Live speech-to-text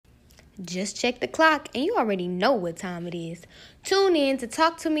Just check the clock and you already know what time it is. Tune in to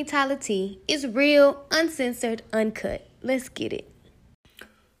Talk to Me Tyler T. It's real, uncensored, uncut. Let's get it.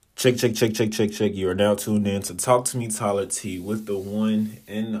 Check. You are now tuned in to Talk to Me Tyler T with the one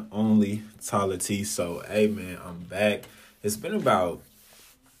and only Tyler T. So, hey man, I'm back. It's been about,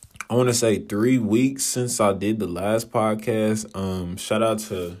 I want to say 3 weeks since I did the last podcast. Shout out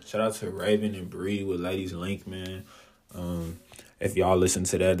to Raven and Bree with Ladies Link, man. If y'all listen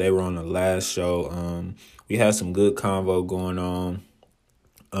to that, they were on the last show. We had some good convo going on.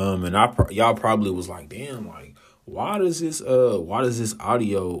 And y'all probably was like, damn, like, why does this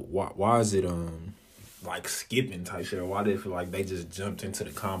audio, why is it like skipping type shit? Or why did it feel like they just jumped into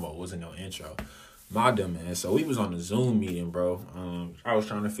the combo? It wasn't no intro. My dumb ass. So we was on the Zoom meeting, bro. I was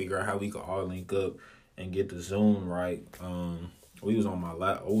trying to figure out how we could all link up and get the Zoom right. We was on my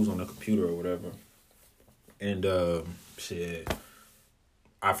I was on the computer or whatever. And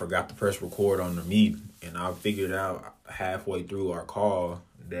I forgot to press record on the meeting, and I figured out halfway through our call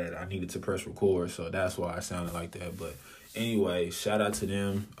that I needed to press record, so that's why I sounded like that. But anyway, shout out to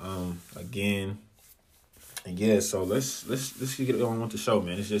them again. And yeah, so let's get on with the show,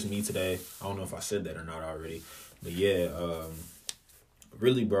 man. It's just me today. I don't know if I said that or not already, but yeah,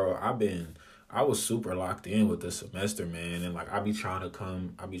 really, bro, I was super locked in with the semester, man, and like I be trying to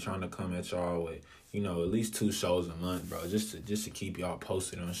come at y'all with, you know, at least 2 shows a month, bro, just to keep y'all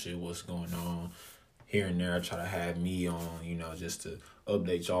posted on shit, what's going on here and there. I try to have me on, you know, just to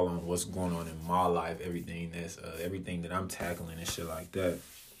update y'all on what's going on in my life, everything that I'm tackling and shit like that.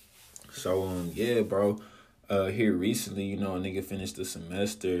 So yeah, bro, here recently, you know, a nigga finished the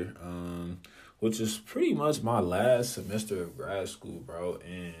semester, which is pretty much my last semester of grad school, bro,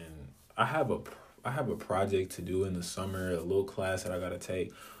 and I have a project to do in the summer, a little class that I gotta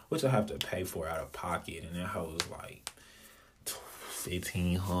take, which I have to pay for out of pocket, and that hoe was like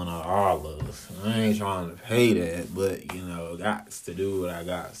 $1,500. I ain't trying to pay that, but you know, got to do what I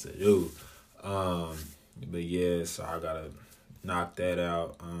got to do. But yeah, so I gotta knock that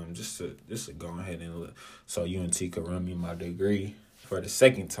out. Just to go ahead and look, so UNT could run me my degree for the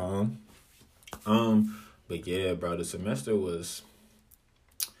second time. But yeah, bro, the semester was,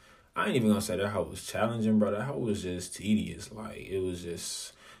 I ain't even gonna say that how it was challenging, bro. That how it was just tedious. Like, it was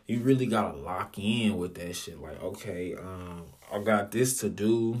just, you really gotta lock in with that shit. Like, okay, I got this to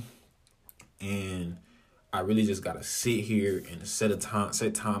do, and I really just gotta sit here and set time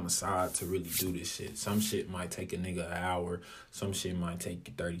aside to really do this shit. Some shit might take a nigga an hour. Some shit might take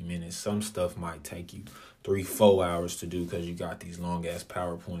you 30 minutes. Some stuff might take you 3-4 hours to do because you got these long ass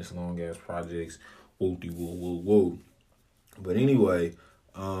PowerPoints, long ass projects. Woo. But anyway,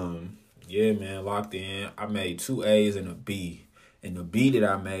 yeah, man, locked in. I made 2 A's and a B. And the B that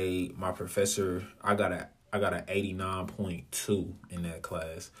I made, my professor, I got an 89.2 in that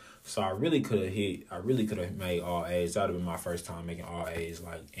class. So I really could have made all A's. That would have been my first time making all A's,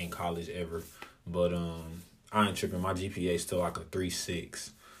 like, in college ever. But I ain't tripping. My GPA is still like a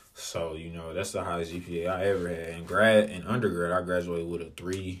 3.6. So, you know, that's the highest GPA I ever had. In undergrad, I graduated with a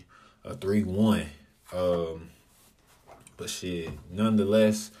 3.1. But shit,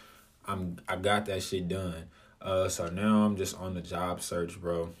 nonetheless, I got that shit done. So now I'm just on the job search,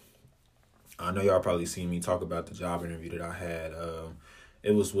 bro. I know y'all probably seen me talk about the job interview that I had.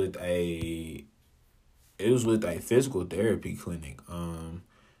 It was with a physical therapy clinic. And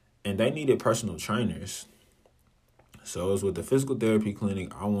they needed personal trainers. So it was with the physical therapy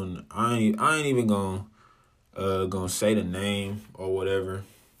clinic. I ain't even gonna say the name or whatever.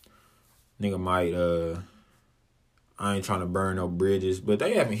 Nigga might I ain't trying to burn no bridges, but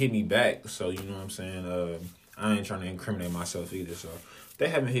they haven't hit me back, so you know what I'm saying. I ain't trying to incriminate myself either, so they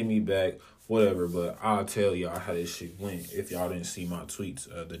haven't hit me back, whatever. But I'll tell y'all how this shit went if y'all didn't see my tweets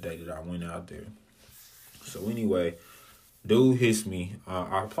the day that I went out there. So anyway, dude hits me.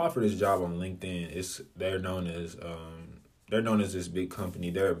 I applied for this job on LinkedIn. They're known as this big company.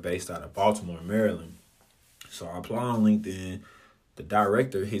 They're based out of Baltimore, Maryland. So I apply on LinkedIn. The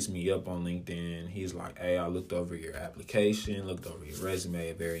director hits me up on LinkedIn. He's like, hey, I looked over your application, looked over your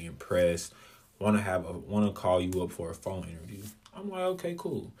resume, very impressed. Want to call you up for a phone interview. I'm like, okay,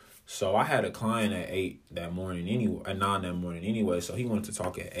 cool. So I had a client at 9 that morning anyway, so he wanted to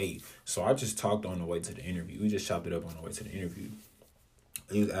talk at 8. So I just talked on the way to the interview. We just chopped it up on the way to the interview.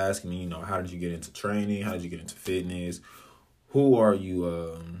 He was asking me, you know, how did you get into training? How did you get into fitness? Who are you,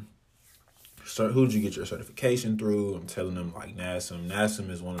 who did you get your certification through? I'm telling them like NASM.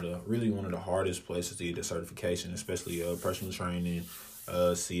 NASM is one of the hardest places to get the certification, especially personal training,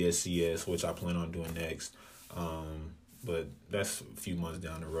 CSCS, which I plan on doing next. But that's a few months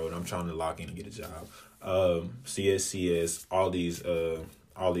down the road. I'm trying to lock in and get a job. CSCS, all these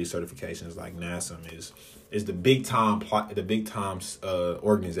all these certifications like NASM is the big time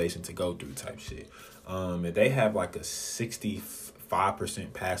organization to go through type shit. And they have like a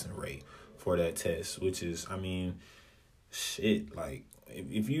 65% passing rate for that test, which is, I mean, shit. Like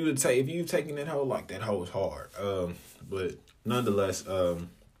if you taking that hoe, like that hoe is hard. But nonetheless,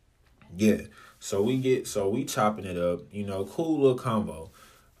 yeah. So we chopping it up. You know, cool little combo.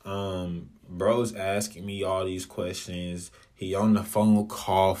 Bro's asking me all these questions. He on the phone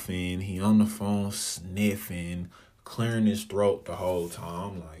coughing. He on the phone sniffing, clearing his throat the whole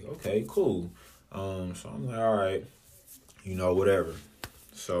time. I'm like, okay, cool. So I'm like, all right, you know, whatever.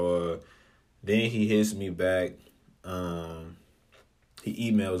 So then he hits me back.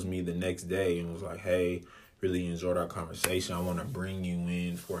 He emails me the next day and was like, hey, really enjoyed our conversation. I want to bring you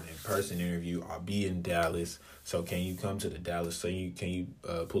in for an in-person interview. I'll be in Dallas. So can you come to the Dallas? Can you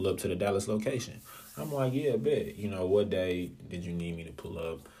pull up to the Dallas location? I'm like, yeah, bet. You know, what day did you need me to pull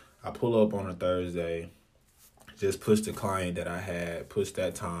up? I pull up on a Thursday. Just pushed the client that I had, pushed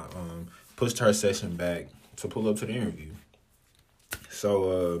her session back to pull up to the interview.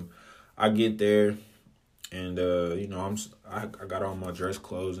 So I get there. And, you know, I got on my dress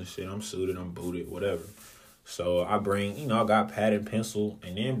clothes and shit. I'm suited, I'm booted, whatever. So I bring, you know, I got pad and pencil.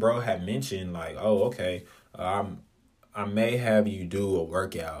 And then bro had mentioned, like, oh, okay, I may have you do a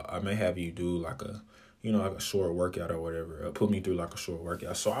workout. I may have you do like a, you know, like a short workout or whatever. Put me through like a short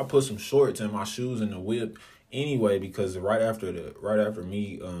workout. So I put some shorts and my shoes in the whip anyway, because right after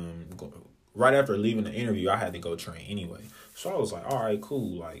leaving the interview, I had to go train anyway. So I was like, all right,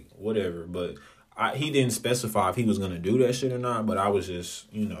 cool, like, whatever. But he didn't specify if he was going to do that shit or not, but I was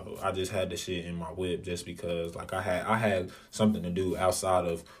just, you know, I just had the shit in my whip just because, like, I had something to do outside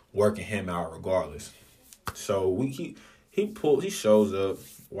of working him out regardless. So he shows up,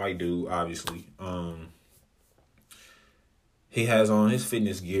 white dude, obviously. He has on his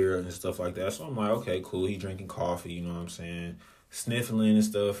fitness gear and stuff like that. So I'm like, okay, cool. He drinking coffee, you know what I'm saying? Sniffling and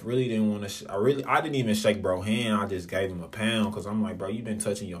stuff. Really didn't want to. I didn't even shake bro hand. I just gave him a pound because I'm like, bro, you been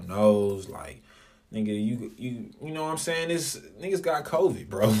touching your nose, like, nigga, you know what I'm saying? This niggas got COVID,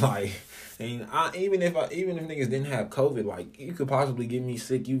 bro. Like, and even if niggas didn't have COVID, like, you could possibly get me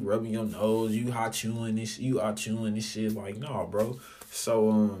sick. You rubbing your nose, you out chewing this shit. Like, no, bro. So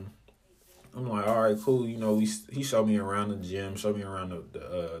I'm like, all right, cool. You know, he showed me around the gym, showed me around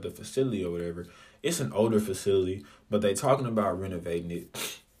the facility or whatever. It's an older facility, but they talking about renovating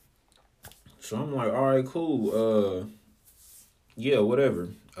it. So I'm like, all right, cool. Yeah, whatever.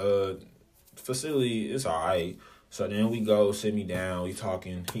 Facility is all right. So then we go, sit me down, we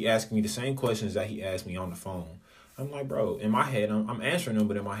talking. He asked me the same questions that he asked me on the phone. I'm like, bro, in my head, I'm answering them,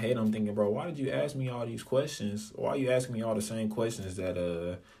 but in my head, I'm thinking, bro, why did you ask me all these questions? Why you asking me all the same questions that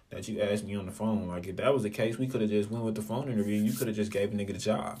you asked me on the phone? Like, if that was the case, we could have just went with the phone interview. You could have just gave a nigga the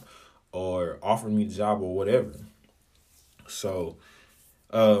job or offered me the job or whatever. So,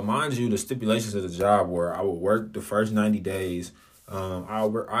 mind you, the stipulations of the job were I would work the first 90 days.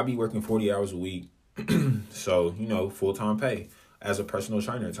 I'll be working 40 hours a week. So, you know, full-time pay as a personal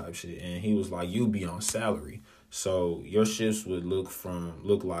trainer type shit. And he was like, you'll be on salary. So your shifts would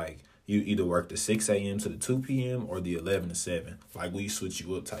look like you either work the 6 a.m. to the 2 p.m. or the 11 to 7. Like, we switch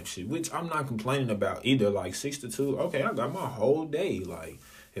you up type shit, which I'm not complaining about either. Like, 6 to 2, okay, I got my whole day. Like,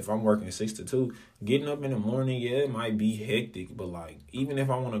 if I'm working 6 to 2, getting up in the morning, yeah, it might be hectic. But, like, even if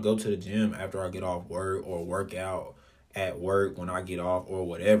I want to go to the gym after I get off work or work out at work when I get off or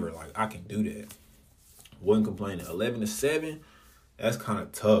whatever, like, I can do that. Wasn't complaining. 11 to 7, that's kind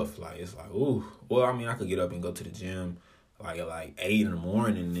of tough. Like, it's like, ooh. Well, I mean, I could get up and go to the gym like at 8 in the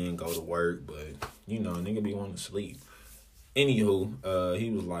morning and then go to work. But, you know, nigga be wanting to sleep. Anywho,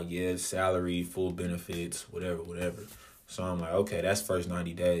 he was like, yeah, salary, full benefits, whatever. So I'm like, okay, that's first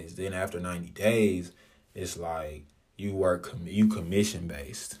 90 days. Then after 90 days, it's like you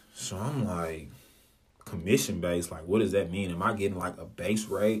commission-based. So I'm like, commission-based? Like, what does that mean? Am I getting like a base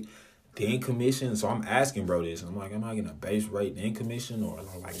rate, then commission? So I'm asking bro this. I'm like, am I getting a base rate, then commission? Or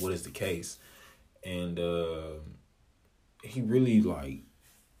like, what is the case? And he really like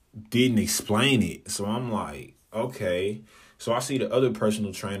didn't explain it. So I'm like, okay. So I see the other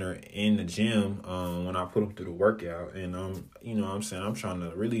personal trainer in the gym when I put him through the workout. And you know what I'm saying, I'm trying to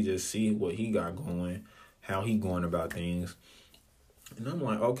really just see what he got going, how he going about things. And I'm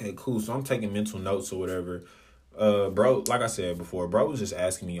like, okay, cool. So I'm taking mental notes or whatever. Bro, like I said before, bro was just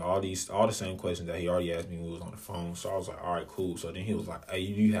asking me all the same questions that he already asked me when we was on the phone. So I was like, all right, cool. So then he was like, hey,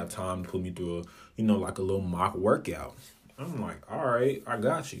 you have time to put me through like a little mock workout. I'm like, all right, I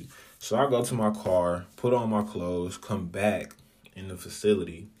got you. So I go to my car, put on my clothes, come back in the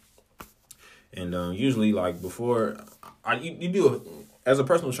facility. And usually, like, before, you do as a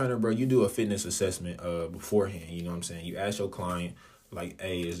personal trainer, bro, you do a fitness assessment beforehand. You know what I'm saying? You ask your client, like,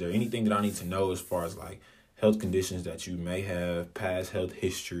 hey, is there anything that I need to know as far as like health conditions that you may have, past health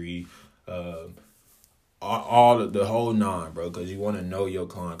history, uh, all of the whole nine, bro, because you want to know your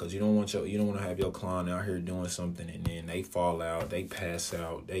client, because you don't want to have your client out here doing something and then they fall out, they pass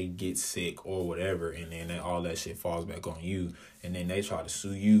out, they get sick or whatever, and then all that shit falls back on you, and then they try to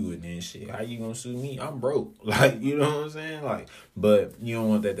sue you, and then shit, how you gonna sue me? I'm broke, like, you know what I'm saying, like, but you don't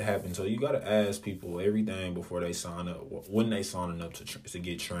want that to happen, so you gotta ask people everything before they sign up, when they signing up to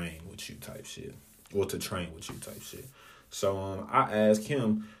get trained with you type shit, or to train with you type shit. So I asked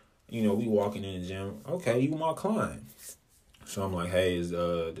him. You know, we walking in the gym. Okay, you my client. So I'm like, hey,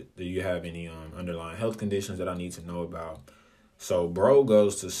 do you have any underlying health conditions that I need to know about? So bro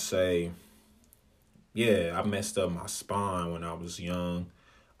goes to say, yeah, I messed up my spine when I was young,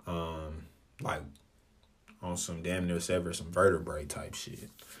 like on some damn near sever some vertebrae type shit.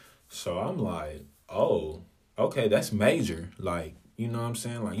 So I'm like, oh, okay, that's major. Like, you know what I'm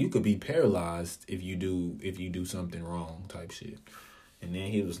saying? Like, you could be paralyzed if you do something wrong type shit. And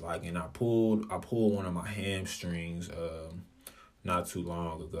then he was like, and I pulled one of my hamstrings not too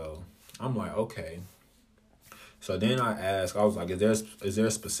long ago. I'm like, okay. So then I asked, I was like, is there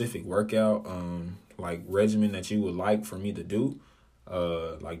a specific workout like regimen that you would like for me to do?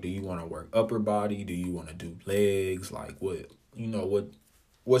 Like, do you want to work upper body? Do you want to do legs? Like,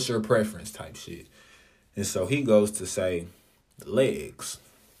 what's your preference type shit? And so he goes to say legs.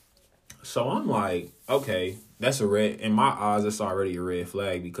 So I'm like, okay, that's a red, in my eyes, that's already a red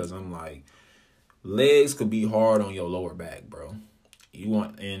flag, because I'm like, legs could be hard on your lower back, bro. You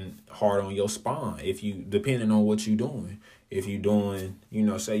want, and hard on your spine, depending on what you're doing. If you're doing,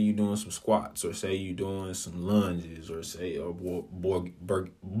 say you're doing some squats, or say you're doing some lunges, or say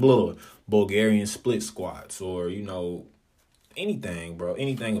Bulgarian split squats, or, anything, bro,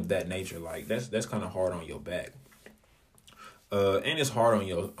 anything of that nature, like that's kind of hard on your back. And it's hard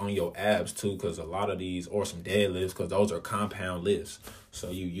on your abs too, because a lot of these, or some deadlifts, because those are compound lifts.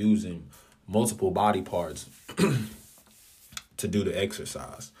 So you using multiple body parts to do the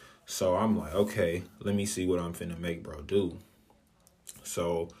exercise. So I'm like, okay, let me see what I'm finna make bro do.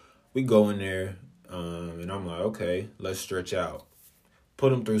 So we go in there, and I'm like, okay, let's stretch out.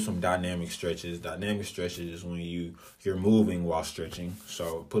 Put them through some dynamic stretches. Dynamic stretches is when you're moving while stretching.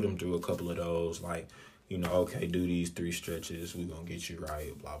 So put them through a couple of those, like, okay, do these 3 stretches. We're going to get you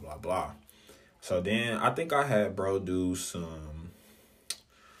right, blah, blah, blah. So then I think I had bro do some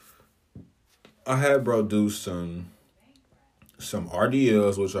RDLs,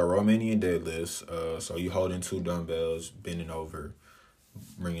 which are Romanian deadlifts. So you holding 2 dumbbells, bending over,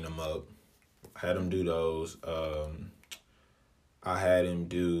 bringing them up. Had him do those. I had him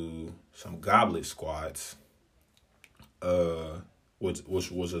do some goblet squats,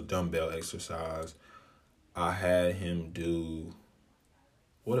 which was a dumbbell exercise. I had him do,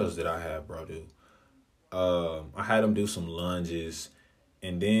 what else did I have bro do? I had him do some lunges,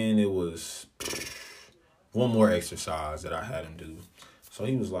 and then it was one more exercise that I had him do. So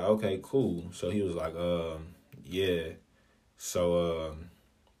he was like, okay, cool. So he was like, yeah. So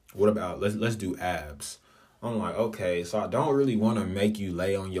what about let's do abs? I'm like, okay. So I don't really want to make you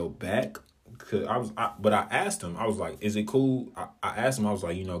lay on your back. But I asked him, I was like, is it cool? I asked him, I was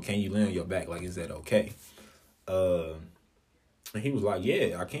like, can you lay on your back? Like, is that okay? And he was like,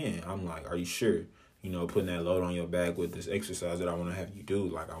 yeah, I can. I'm like, are you sure? Putting that load on your back with this exercise that I want to have you do,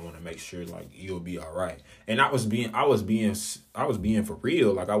 like, I want to make sure, like, you'll be all right. And I was being for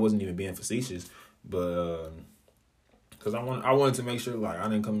real. Like, I wasn't even being facetious, but because I wanted to make sure, like, I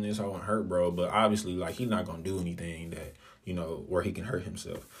didn't come in this so I wasn't hurt, bro. But obviously, like, he's not gonna do anything that where he can hurt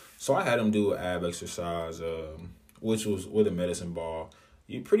himself. So I had him do an ab exercise, which was with a medicine ball.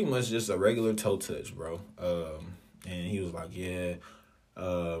 You pretty much just a regular toe touch, bro. And he was like, yeah,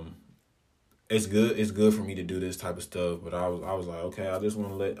 it's good for me to do this type of stuff. But I was like, okay, I just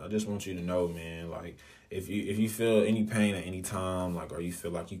want you to know, man, like, if you feel any pain at any time, like, or you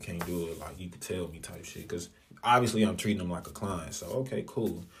feel like you can't do it, like, you could tell me type shit. Because obviously I'm treating him like a client. So, okay,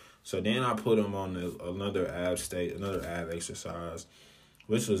 cool. So then I put him on another ab exercise,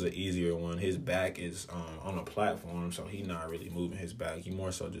 which was an easier one. His back is on a platform, so he's not really moving his back. He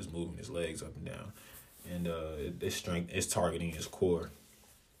more so just moving his legs up and down. And it's targeting his core.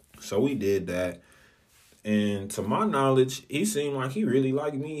 So we did that. And to my knowledge, he seemed like he really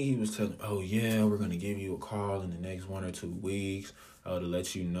liked me. He was telling, oh, yeah, we're going to give you a call in the next 1 or 2 weeks to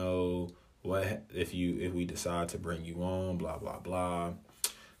let you know what if we decide to bring you on, blah, blah, blah.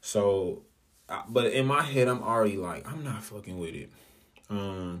 So, but in my head, I'm already like, I'm not fucking with it.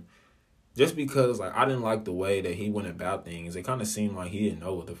 just because like I didn't like the way that he went about things. It kind of seemed like he didn't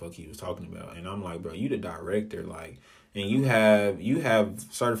know what the fuck he was talking about. And I'm like, bro, you the director, like, and you have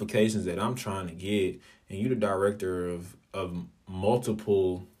certifications that I'm trying to get, and you the director of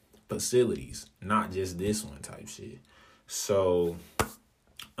multiple facilities, not just this one type shit. So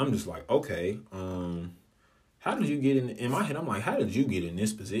I'm just like, okay, how did you get in my head? I'm like, how did you get in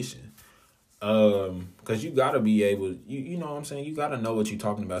this position? Because you gotta be able, you know what I'm saying? You gotta know what you're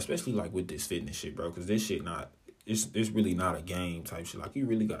talking about, especially like with this fitness shit, bro. Because this shit it's really not a game type shit. Like, you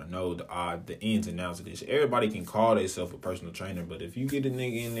really gotta know the ins and outs of this shit. Everybody can call themselves a personal trainer, but if you get a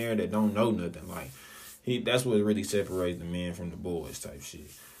nigga in there that don't know nothing, like, that's what really separates the men from the boys type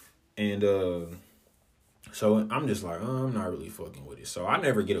shit. And so I'm just like, I'm not really fucking with it. So I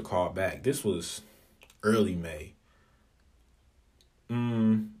never get a call back. This was early May.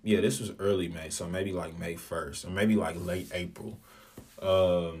 Yeah, this was early May, so maybe like May 1st, or maybe like late April.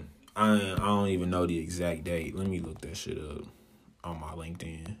 I don't even know the exact date. Let me look that shit up on my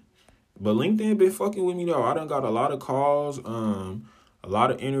LinkedIn. But LinkedIn been fucking with me though. I done got a lot of calls, a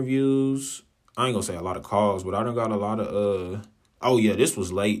lot of interviews. I ain't gonna say a lot of calls, but I done got a lot of oh yeah, this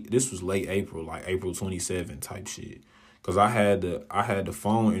was late April, like April 27th type shit. Cause I had the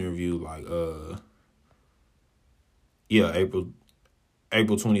phone interview like yeah,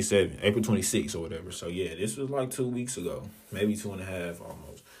 April 27th, April 26th or whatever. So yeah, this was like 2 weeks ago, maybe 2.5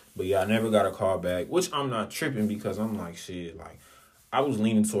 almost. But yeah, I never got a call back, which I'm not tripping because I'm like, shit, like, I was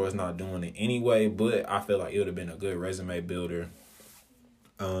leaning towards not doing it anyway, but I feel like it would have been a good resume builder.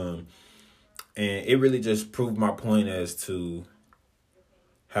 And it really just proved my point as to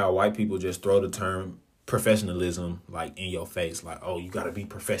how white people just throw the term professionalism like in your face. Like, oh, you got to be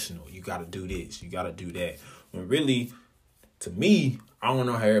professional. You got to do this. You got to do that. When really, to me, I don't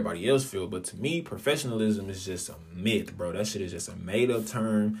know how everybody else feel, but to me, professionalism is just a myth, bro. That shit is just a made-up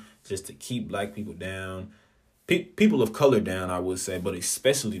term just to keep black people down. People of color down, I would say, but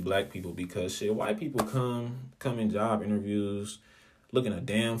especially black people, because shit, white people come in job interviews looking a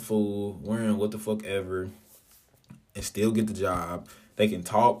damn fool, wearing what the fuck ever, and still get the job. They can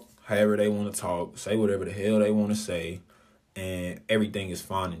talk however they want to talk, say whatever the hell they want to say, and everything is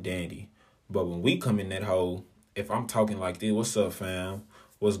fine and dandy. But when we come in that hole, if I'm talking like this, what's up, fam?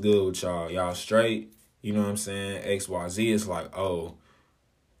 What's good with y'all? Y'all straight? You know what I'm saying? XYZ is like, oh,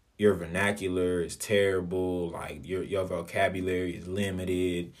 your vernacular is terrible. Like, your vocabulary is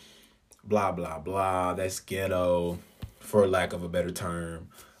limited. Blah, blah, blah. That's ghetto, for lack of a better term.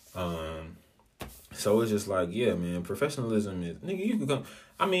 So it's just like, yeah, man, professionalism is, nigga, you can come.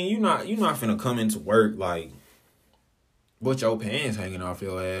 I mean, you're not finna come into work like with your pants hanging off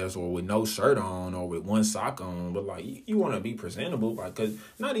your ass, or with no shirt on, or with one sock on, but like you want to be presentable, like, cause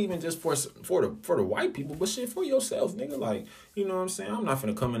not even just for the white people, but shit for yourself, nigga. Like, you know what I'm saying? I'm not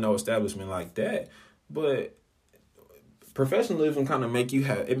finna come in no establishment like that, but professionalism kind of makes you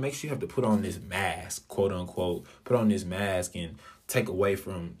have to put on this mask, quote unquote, put on this mask and take away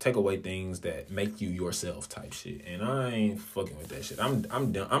things that make you yourself type shit. And I ain't fucking with that shit. I'm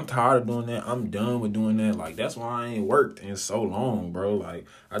done. I'm tired of doing that. I'm done with doing that. Like, that's why I ain't worked in so long, bro. Like,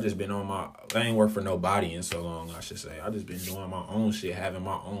 I just been I ain't worked for nobody in so long, I should say. I just been doing my own shit, having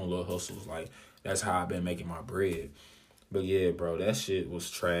my own little hustles. Like, that's how I've been making my bread. But yeah, bro, that shit was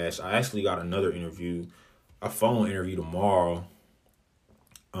trash. I actually got another interview, a phone interview tomorrow,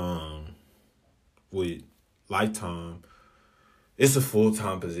 with Lifetime. It's a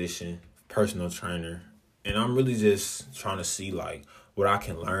full-time position, personal trainer, and I'm really just trying to see like what I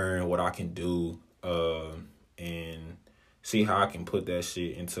can learn, what I can do, and see how I can put that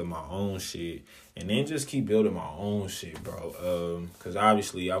shit into my own shit, and then just keep building my own shit, bro. Because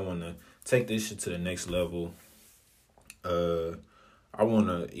obviously I want to take this shit to the next level. I want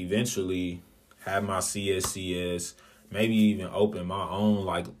to eventually have my CSCS, maybe even open my own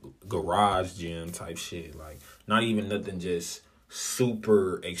like garage gym type shit. Like, not even nothing just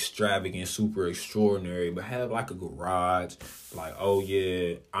super extravagant, super extraordinary, but have like a garage. Like, oh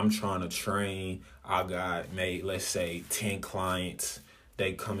yeah, I'm trying to train. I got let's say 10 clients.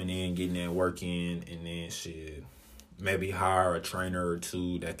 They coming in, getting that work in, and then shit, maybe hire a trainer or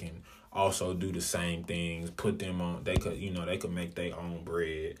two that can also do the same things. Put them on. They could make their own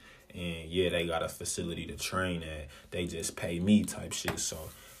bread. And yeah, they got a facility to train at. They just pay me type shit. So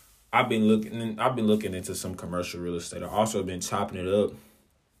I've been looking into some commercial real estate. I've also been chopping it up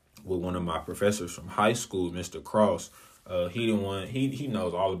with one of my professors from high school, Mr. Cross. He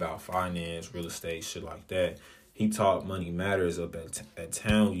knows all about finance, real estate, shit like that. He taught Money Matters up at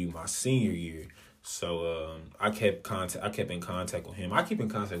Town U my senior year. So I kept in contact with him. I keep in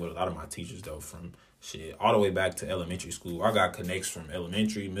contact with a lot of my teachers though, from shit all the way back to elementary school. I got connects from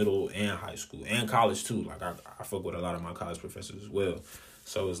elementary, middle, and high school, and college too. Like I fuck with a lot of my college professors as well.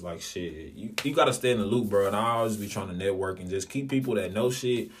 So it's like shit. You gotta stay in the loop, bro. And I always be trying to network and just keep people that know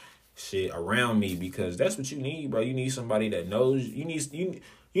shit around me, because that's what you need, bro. You need somebody that knows. You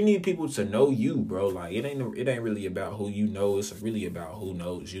need people to know you, bro. Like it ain't really about who you know. It's really about who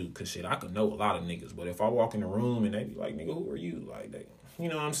knows you. Cause shit, I could know a lot of niggas, but if I walk in the room and they be like, "Nigga, who are you?" Like they, you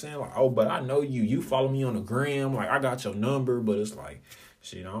know what I'm saying? Like, oh, but I know you. You follow me on the gram. Like I got your number, but it's like,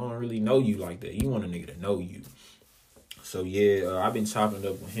 shit, I don't really know you like that. You want a nigga to know you. So yeah, I've been chopping it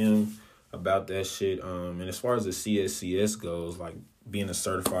up with him about that shit. And as far as the CSCS goes, like being a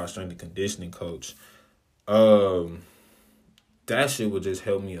certified strength and conditioning coach, that shit would just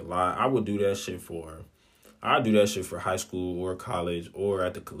help me a lot. I'd do that shit for high school or college or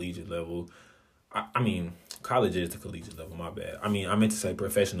at the collegiate level. I mean, college is the collegiate level, my bad. I mean, I meant to say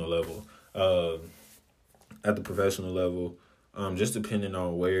professional level. At the professional level, just depending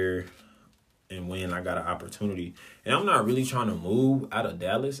on where and when I got an opportunity. And I'm not really trying to move out of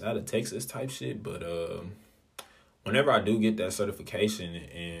Dallas, out of Texas type shit, but whenever I do get that certification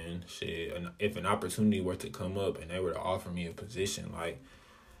and shit, and if an opportunity were to come up and they were to offer me a position, like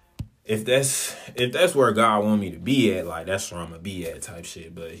if that's where God want me to be at, like that's where I'm gonna be at type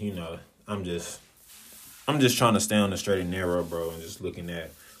shit. But you know, I'm just trying to stay on the straight and narrow, bro, and just looking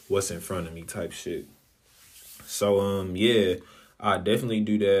at what's in front of me type shit. So yeah, I definitely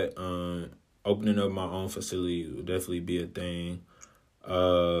do that. Opening up my own facility will definitely be a thing.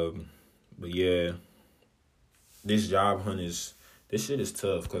 But yeah, this shit is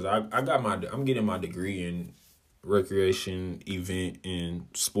tough because I'm getting my degree in recreation, event, and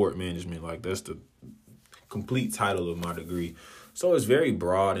sport management. Like that's the complete title of my degree. So it's very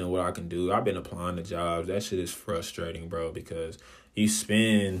broad in what I can do. I've been applying to jobs. That shit is frustrating, bro, because you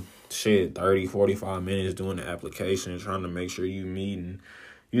spend 30, 45 minutes doing the application, trying to make sure you meeting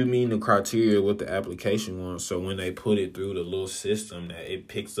the criteria what the application wants. So when they put it through the little system, that it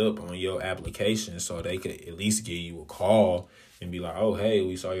picks up on your application, so they could at least give you a call and be like, oh, hey,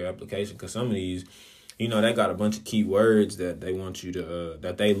 we saw your application. Because some of these, you know, they got a bunch of keywords that they want you to,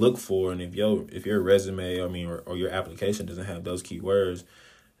 that they look for. And if your resume, I mean, or your application doesn't have those keywords,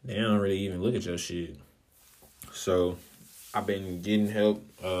 they don't really even look at your shit. So I've been getting help,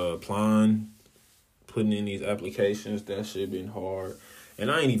 applying, putting in these applications. That shit been hard. And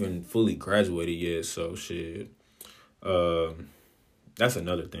I ain't even fully graduated yet, so shit. That's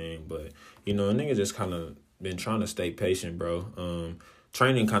another thing. But, you know, a nigga just kind of been trying to stay patient, bro.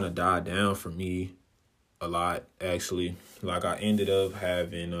 Training kind of died down for me a lot, actually. Like, I ended up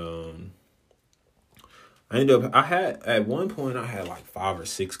having, at one point, I had like 5 or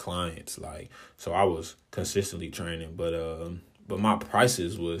 6 clients. Like, so I was consistently training. But my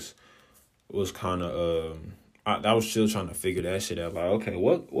prices was kind of, I was still trying to figure that shit out. Like, okay,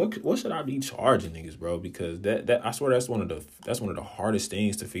 what should I be charging niggas, bro? Because that I swear that's one of the hardest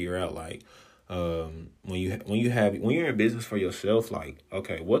things to figure out. Like, when you're in business for yourself, like,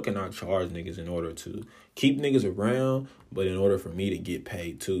 okay, what can I charge niggas in order to keep niggas around, but in order for me to get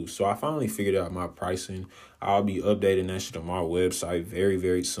paid too? So I finally figured out my pricing. I'll be updating that shit on my website very,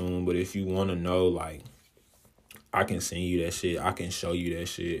 very soon. But if you want to know, like, I can send you that shit. I can show you that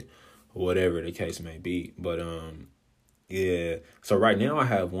shit. Whatever the case may be. But yeah. So right now I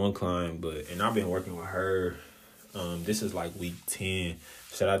have one client, and I've been working with her. This is like week 10.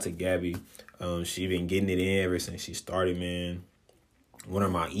 Shout out to Gabby. She been getting it in ever since she started, man. One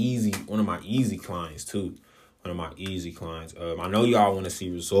of my easy clients too. One of my easy clients. I know y'all want to see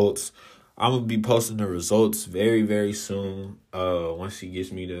results. I'm gonna be posting the results very, very soon. Once she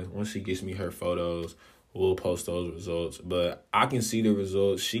gets me her photos, we'll post those results. But I can see the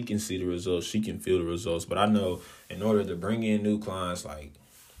results. She can see the results. She can feel the results. But I know in order to bring in new clients, like,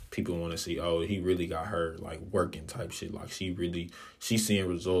 people want to see, oh, he really got her, like, working type shit. Like, she's seeing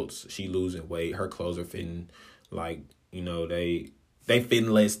results. She losing weight. Her clothes are fitting, like, you know, they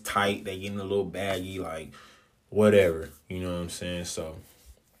fitting less tight. They getting a little baggy, like, whatever. You know what I'm saying? So,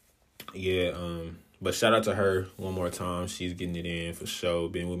 yeah, but shout out to her one more time. She's getting it in for sure.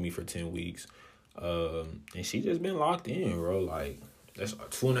 Been with me for 10 weeks. And she just been locked in, bro. Like, that's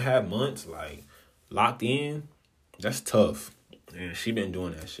 2.5 months, like, locked in. That's tough. And she been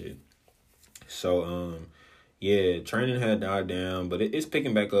doing that shit. So, yeah, training had died down, but it's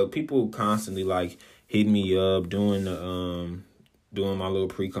picking back up. People constantly, like, hitting me up, doing my little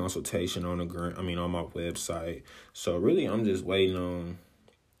pre-consultation on my website. So really, I'm just waiting on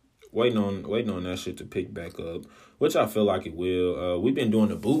that shit to pick back up. which I feel like it will. We've been doing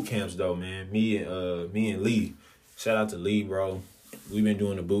the boot camps though, man. Me and Lee. Shout out to Lee, bro. We've been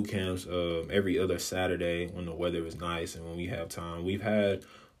doing the boot camps every other Saturday when the weather is nice and when we have time. We've had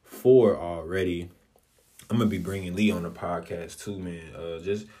 4 already. I'm gonna be bringing Lee on the podcast too, man.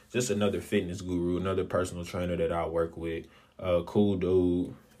 Just another fitness guru, another personal trainer that I work with. Cool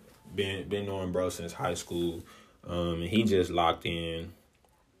dude. Been knowing bro since high school. And he just locked in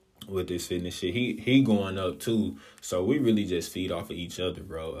with this fitness shit. He going up too. So we really just feed off of each other,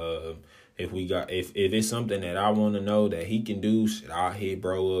 bro. If it's something that I want to know that he can do, shit, I'll hit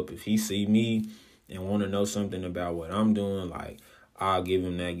bro up. If he see me and want to know something about what I'm doing, like, I'll give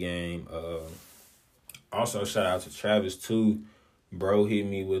him that game. Also, shout out to Travis too. Bro hit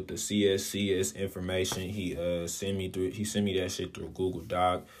me with the CSCS information. He sent me that shit through Google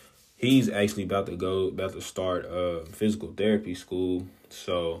Doc. He's actually about to start physical therapy school.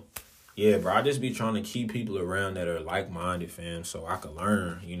 So yeah, bro, I just be trying to keep people around that are like-minded, fam, so I can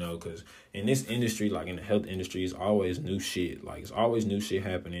learn, because in this industry, like in the health industry, it's always new shit. Like, it's always new shit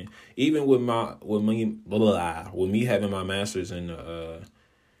happening. Even with me having my master's in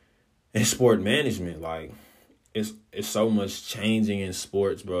sport management, like, it's so much changing in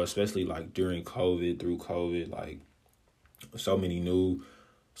sports, bro, especially like through COVID, like so many new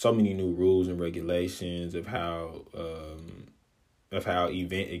rules and regulations of how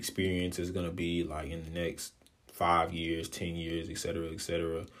event experience is going to be like in the next 5 years, 10 years, et cetera, et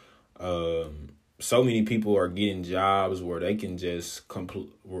cetera. So many people are getting jobs where they can just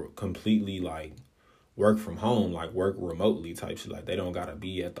completely like work from home, like work remotely type shit. Like, they don't got to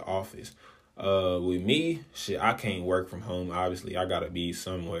be at the office. With me, shit, I can't work from home. Obviously, I got to be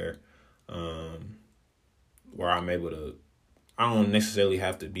somewhere where I'm able to, I don't necessarily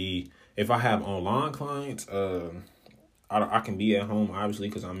have to be, if I have online clients, I can be at home, obviously,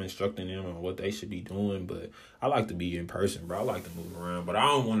 because I'm instructing them on what they should be doing, but I like to be in person, bro. I like to move around, but I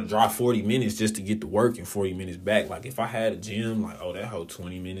don't want to drive 40 minutes just to get to work and 40 minutes back. Like, if I had a gym, like, that whole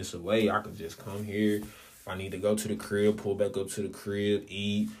 20 minutes away, I could just come here. If I need to go to the crib, pull back up to the crib,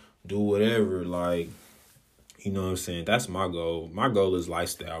 eat, do whatever, like, you know what I'm saying? That's my goal. My goal is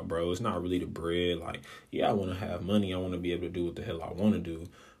lifestyle, bro. It's not really the bread. Like, yeah, I want to have money. I want to be able to do what the hell I want to do.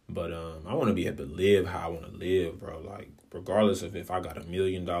 But I want to be able to live how I want to live, bro. Like, regardless of if I got $1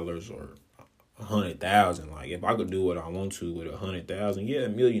 million or 100,000, like, if I could do what I want to with 100,000, yeah,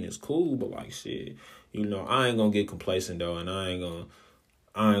 $1 million is cool. But like, shit, I ain't gonna get complacent though, and I ain't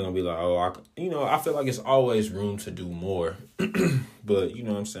gonna be like, I feel like it's always room to do more. But you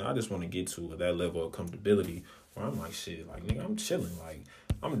know what I'm saying? I just want to get to that level of comfortability where I'm like, shit, like, nigga, I'm chilling, like,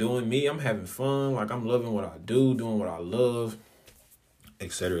 I'm doing me, I'm having fun, like, I'm loving what I do, doing what I love,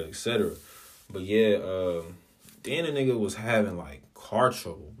 etc., etc. But yeah, then a nigga was having like car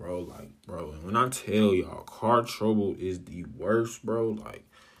trouble, bro. Like, bro, and when I tell y'all, car trouble is the worst, bro. Like,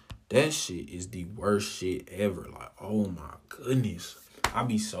 that shit is the worst shit ever. Like, oh my goodness, I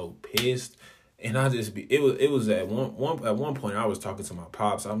be so pissed, and I just be. It was at one point I was talking to my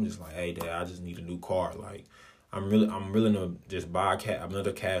pops. I'm just like, hey, Dad, I just need a new car. Like, I'm willing to just buy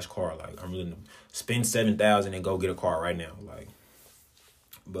another cash car. Like, I'm willing to spend $7,000 and go get a car right now. Like.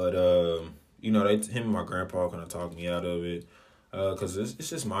 But, him and my grandpa kind of talked me out of it. Because it's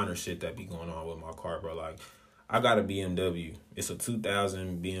just minor shit that be going on with my car, bro. Like, I got a BMW. It's a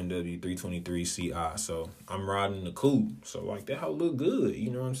 2000 BMW 323 Ci. So, I'm riding the coupe. So, like, that hoe look good. You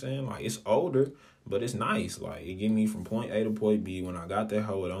know what I'm saying? Like, it's older, but it's nice. Like, it get me from point A to point B. When I got that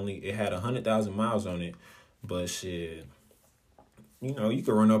hoe, it had 100,000 miles on it. But, shit, you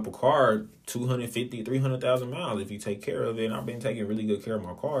can run up a car 250, 300,000 miles if you take care of it. And I've been taking really good care of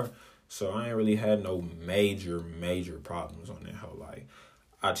my car. So I ain't really had no major problems on that hoe. Like,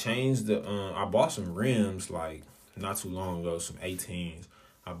 I changed I bought some rims, like, not too long ago, some 18s.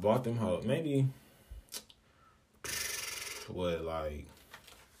 I bought them hoe, maybe,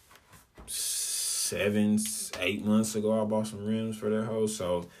 7-8 months ago, I bought some rims for that hoe.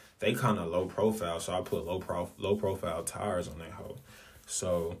 So they kind of low profile. So I put low profile tires on that hoe.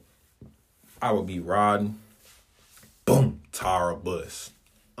 So I would be riding, boom, tire bust.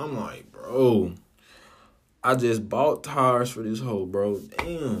 I'm like, bro, I just bought tires for this hoe, bro.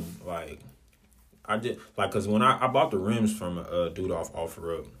 Damn, like, cause when I bought the rims from a dude off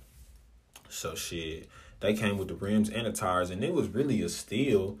OfferUp. So shit, they came with the rims and the tires, and it was really a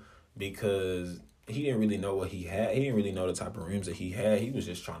steal because he didn't really know what he had. He didn't really know the type of rims that he had. He was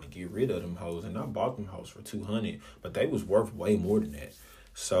just trying to get rid of them hoes, and I bought them hoes for $200, but they was worth way more than that.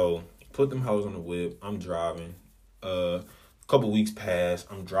 So put them hoes on the whip. I'm driving. A couple weeks pass.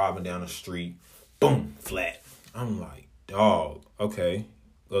 I'm driving down the street. Boom, flat. I'm like, dog, okay,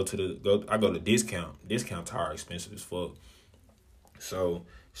 I go to Discount. Discount Tire expensive as fuck. So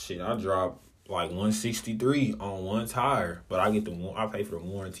shit, I dropped like 163 on one tire, but I pay for the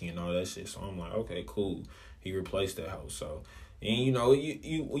warranty and all that shit. So I'm like, okay, cool. He replaced that hoe. So, and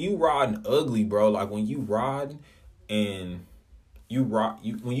you riding ugly, bro. Like when you riding and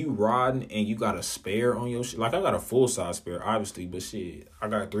when you riding and you got a spare on your shit. Like I got a full size spare, obviously, but shit, I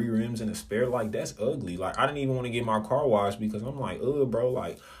got 3 rims and a spare. Like that's ugly. Like I didn't even want to get my car washed because I'm like, bro,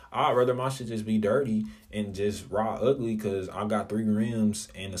 like I'd rather my shit just be dirty and just ride ugly because I got 3 rims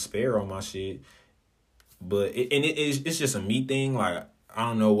and a spare on my shit. But it's just a me thing. Like I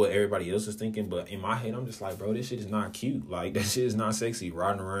don't know what everybody else is thinking, but in my head, I'm just like, bro, this shit is not cute. Like that shit is not sexy.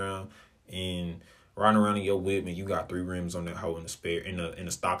 Riding around in your whip and you got 3 rims on that hoe in the spare in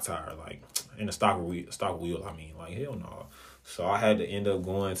the stock tire, like in the stock wheel. I mean, like hell no. So I had to end up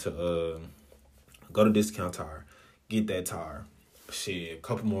going to go to Discount Tire, get that tire. Shit, a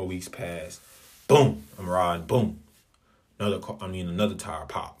couple more weeks passed. Boom, I'm riding. Boom, another tire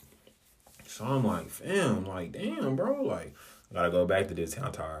pop. So I'm like, fam, like damn, bro, like I gotta go back to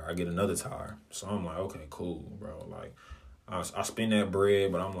Discount Tire. I get another tire. So I'm like, okay, cool, bro. Like I spend that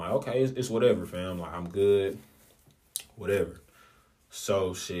bread, but I'm like, okay, it's whatever, fam. Like I'm good, whatever.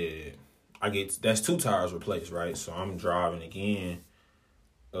 So shit, that's 2 tires replaced, right? So I'm driving again.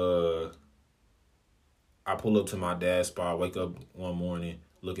 I pull up to my dad's spot, wake up one morning,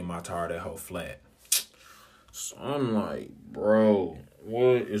 look at my tire, that whole flat. So I'm like, bro,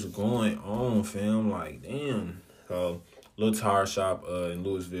 what is going on, fam? Like, damn. So, little tire shop in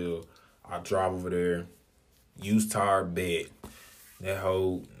Louisville, I drive over there, used tire, bet. That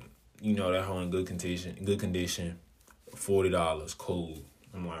hoe in good condition, $40, cool.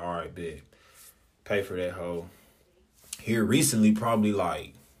 I'm like, all right, bet. Pay for that hoe. Here recently, probably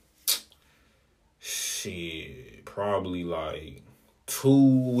like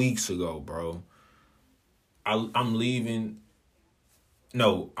 2 weeks ago, bro. I'm leaving.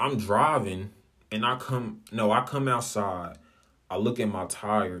 No, I'm driving and I come outside. I look at my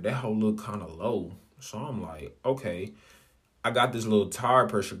tire. That hoe look kind of low. So I'm like, okay. I got this little tire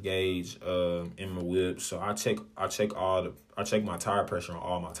pressure gauge in my whip. So I check my tire pressure on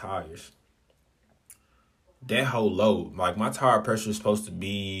all my tires. That hoe low. Like my tire pressure is supposed to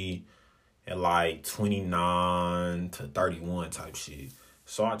be at like 29 to 31 type shit.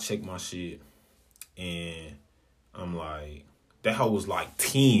 So I check my shit and I'm like, that hoe was like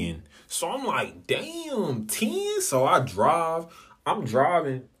 10. So I'm like, damn, 10? So I drive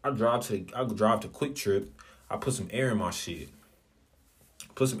to Quick Trip. I put some air in my shit.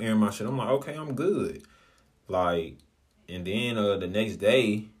 I'm like, okay, I'm good. Like, and then the next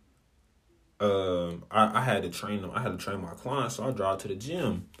day, I had to train them. I had to train my clients, so I drive to the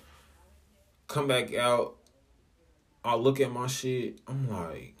gym. Come back out. I look at my shit. I'm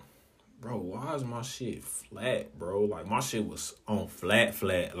like, bro, why is my shit flat, bro? Like, my shit was on flat.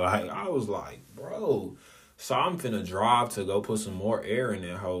 Like, I was like, bro. So I'm finna drive to go put some more air in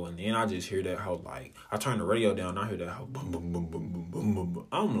that hoe, and then I just hear that hoe, like, I turn the radio down, and I hear that hoe, boom, boom, boom, boom, boom, boom, boom, boom.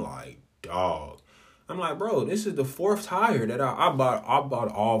 I'm like, dog. I'm like, bro, this is the 4th tire that I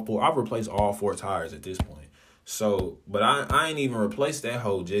bought all 4. I've replaced all 4 tires at this point. So, but I ain't even replaced that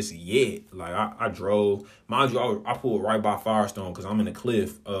hoe just yet. Like, I drove, mind you, I pulled right by Firestone because I'm in the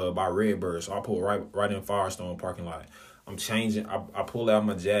cliff by Redbird. So I pulled right in Firestone parking lot. I'm changing, I pull out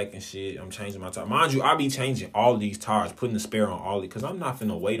my jack and shit. I'm changing my tire. Mind you, I be changing all these tires, putting the spare on all these, because I'm not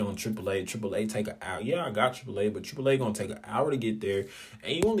finna wait on AAA. AAA take an hour. Yeah, I got AAA, but AAA gonna take an hour to get there.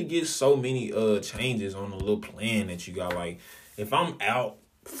 And you only get so many changes on the little plan that you got. Like, if I'm out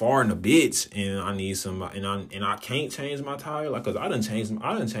far in the bits and I need some, and I can't change my tire, like, cause I done changed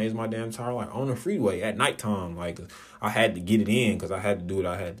my damn tire like on the freeway at nighttime. Like, I had to get it in because I had to do what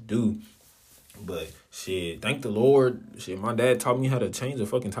I had to do. But shit, thank the Lord. Shit, my dad taught me how to change a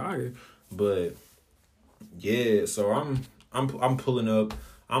fucking tire. But yeah, so I'm pulling up.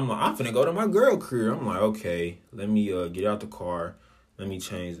 I'm finna go to my girl crib. I'm like, okay, let me get out the car. Let me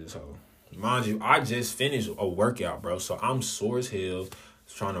change this hoe. Mind you, I just finished a workout, bro. So I'm sore as hell.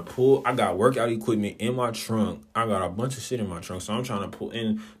 Trying to pull. I got workout equipment in my trunk. I got a bunch of shit in my trunk. So I'm trying to pull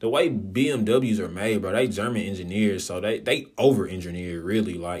in. The way BMWs are made, bro, they German engineers. So they over engineer,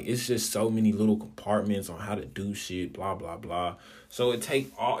 really. Like, it's just so many little compartments on how to do shit, blah, blah, blah. So it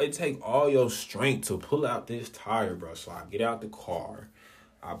take all your strength to pull out this tire, bro. So I get out the car.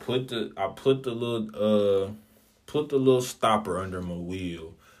 I put the little stopper under my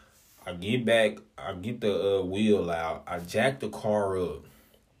wheel. I get back, I get the wheel out. I jack the car up.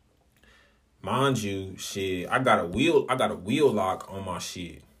 Mind you, shit, I got a wheel lock on my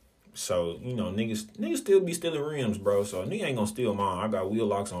shit. So, niggas still be stealing rims, bro. So, nigga ain't gonna steal mine. I got wheel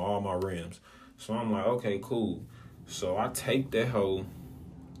locks on all my rims. So, I'm like, okay, cool. So, I take that hoe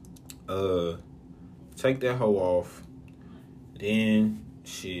off. Then,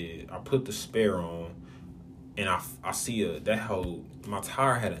 shit, I put the spare on. And I see that hoe, my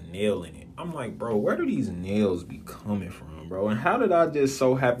tire had a nail in it. I'm like, bro, where do these nails be coming from, bro? And how did I just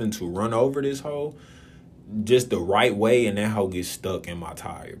so happen to run over this hoe just the right way and that hoe gets stuck in my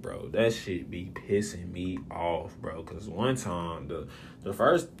tire, bro? That shit be pissing me off, bro. Because one time,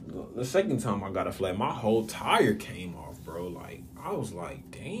 the second time I got a flat, my whole tire came off, bro. Like, I was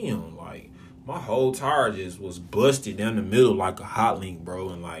like, damn, like, my whole tire just was busted down the middle like a hot link, bro.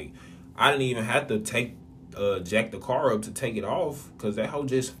 And, like, I didn't even have to jack the car up to take it off because that hoe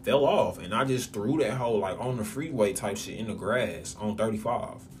just fell off. And I just threw that hoe, like, on the freeway type shit in the grass on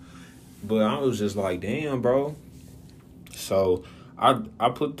 35. But I was just like, damn, bro. So I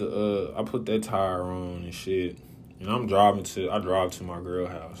put that tire on and shit, and I drive to my girl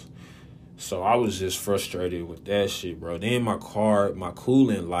house. So I was just frustrated with that shit, bro. Then my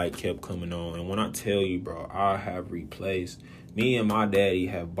coolant light kept coming on, and when I tell you, bro, I have replaced. Me and my daddy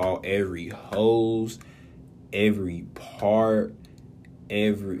have bought every hose, every part,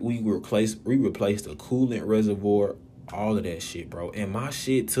 we replaced the coolant reservoir. All of that shit, bro. And my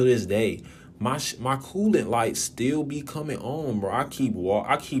shit to this day, my coolant lights still be coming on, bro. I keep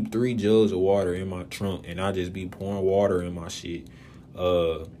 3 jugs of water in my trunk, and I just be pouring water in my shit.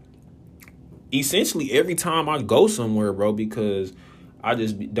 Essentially every time I go somewhere, bro, because I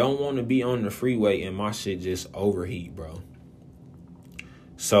just don't want to be on the freeway and my shit just overheat, bro.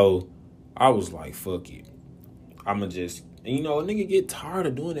 So I was like, fuck it. I'ma just, a nigga get tired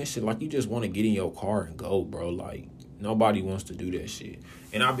of doing that shit. Like, you just want to get in your car and go, bro. Like, nobody wants to do that shit.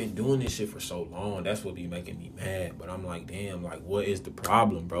 And I've been doing this shit for so long. That's what be making me mad. But I'm like, damn, like, what is the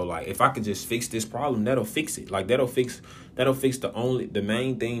problem, bro? Like, if I could just fix this problem, that'll fix it. Like, that'll fix the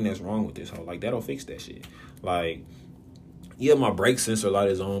main thing that's wrong with this hoe. Like, that'll fix that shit. Like, yeah, my brake sensor light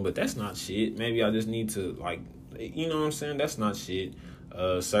is on, but that's not shit. Maybe I just need to, like, you know what I'm saying? That's not shit.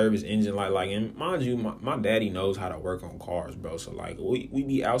 Service engine light, and mind you, my daddy knows how to work on cars, bro. So, like, we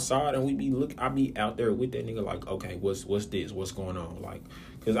be outside and I be out there with that nigga, like, okay, what's this? What's going on? Like,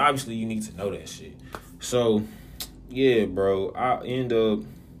 because obviously you need to know that shit. So, yeah, bro, I end up,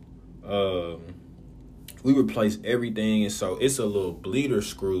 we replace everything, and so it's a little bleeder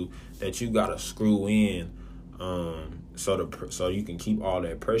screw that you gotta screw in, so you can keep all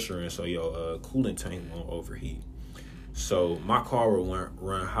that pressure in, so your coolant tank won't overheat. So my car would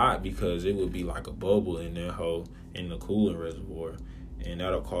run hot because it would be like a bubble in that hole in the coolant reservoir, and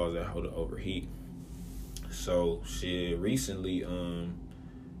that'll cause that hole to overheat. So shit, recently,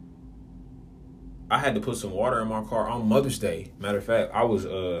 I had to put some water in my car on Mother's Day. Matter of fact, I was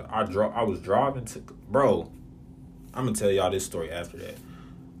driving to, bro. I'm gonna tell y'all this story after that.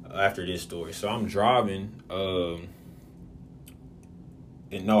 After this story, so I'm driving,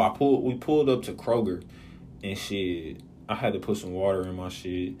 and no, we pulled up to Kroger. And shit, I had to put some water in my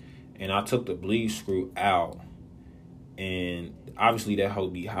shit. And I took the bleed screw out. And obviously that hoe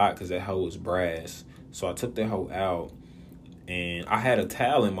be hot because that hoe is brass. So I took that hoe out. And I had a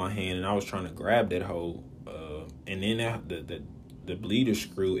towel in my hand and I was trying to grab that hoe. And then the bleeder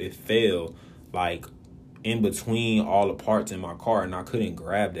screw, it fell like in between all the parts in my car. And I couldn't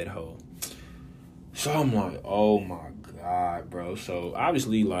grab that hoe. So I'm like, oh my God, bro. So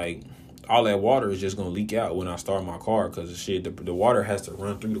obviously, like, all that water is just gonna leak out when I start my car because the water has to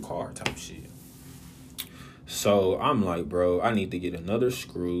run through the car type shit. So I'm like, bro, I need to get another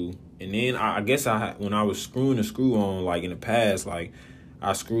screw. And then I guess when I was screwing the screw on, like in the past, like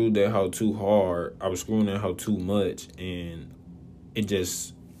I screwed that hoe too hard. I was screwing that hoe too much, and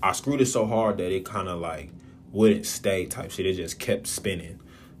I screwed it so hard that it kind of like wouldn't stay type shit. It just kept spinning.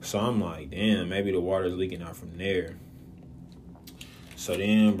 So I'm like, damn, maybe the water's leaking out from there. So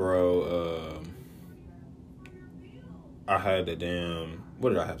then, bro, I had to what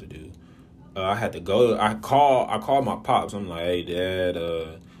did I have to do? I had to go. I called my pops. I'm like, hey, Dad,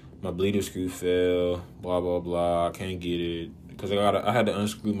 my bleeder screw fell. Blah blah blah. I can't get it because I had to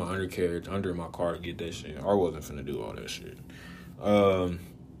unscrew my undercarriage under my car to get that shit. I wasn't finna do all that shit.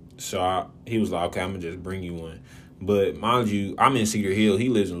 So he was like, okay, I'm gonna just bring you one. But mind you, I'm in Cedar Hill. He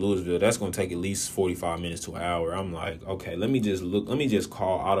lives in Louisville. That's going to take at least 45 minutes to an hour. I'm like, okay, let me just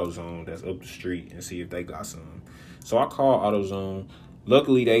call AutoZone that's up the street and see if they got some. So I called AutoZone.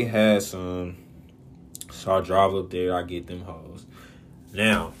 Luckily, they had some. So I drive up there. I get them hoes.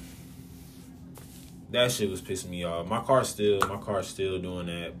 Now, that shit was pissing me off. My car's still doing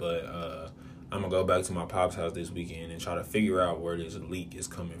that, but I'm gonna go back to my pop's house this weekend and try to figure out where this leak is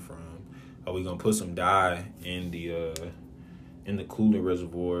coming from. Are we gonna put some dye in the coolant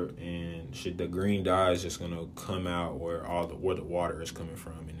reservoir, and the green dye is just gonna come out where the water is coming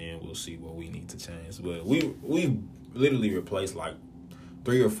from, and then we'll see what we need to change. But we literally replaced like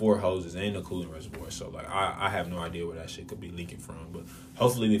 3 or 4 hoses in the coolant reservoir, so like I have no idea where that shit could be leaking from. But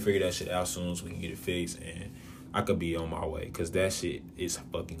hopefully we figure that shit out soon so we can get it fixed, and I could be on my way, because that shit is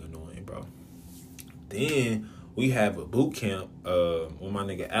fucking annoying, bro. Then we have a boot camp. When my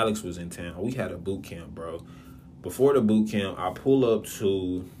nigga Alex was in town, we had a boot camp, bro. Before the boot camp, I pull up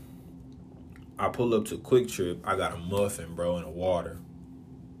to Quick Trip. I got a muffin, bro, and a water.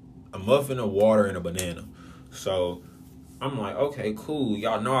 A muffin, a water, and a banana. So I'm like, okay, cool.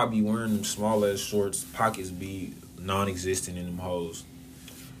 Y'all know I be wearing them small ass shorts. Pockets be non-existent in them hoes.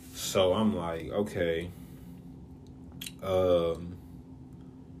 So I'm like, okay.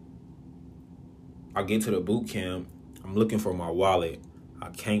 I get to the boot camp. I'm looking for my wallet. I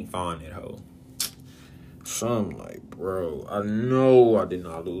can't find that hoe. So I'm like, bro, I know I did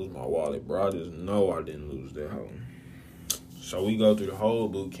not lose my wallet, bro. I just know I didn't lose that hoe. So we go through the whole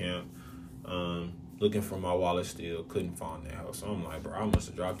boot camp, looking for my wallet still. Couldn't find that hoe. So I'm like, bro, I must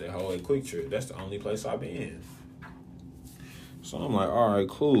have dropped that hoe at Quick Trip. That's the only place I've been. So I'm like, all right,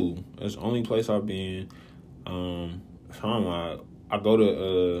 cool. That's the only place I've been. So I'm like, I go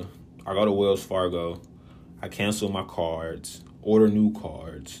to Wells Fargo. I cancel my cards, order new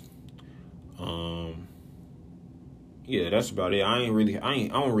cards. Yeah, that's about it. I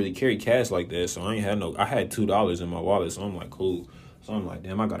don't really carry cash like that, so I had $2 in my wallet, so I'm like, cool. So I'm like,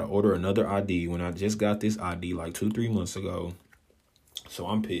 damn, I gotta order another ID when I just got this ID like 2-3 months ago. So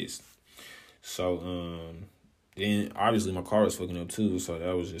I'm pissed. So then obviously my car was fucking up too, so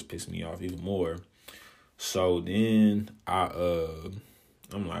that was just pissing me off even more. So then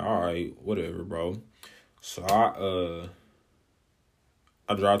I'm like, all right, whatever, bro. So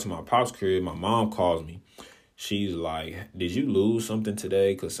I drive to my pop's crib. My mom calls me. She's like, did you lose something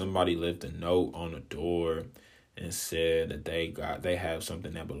today? Because somebody left a note on the door and said that they have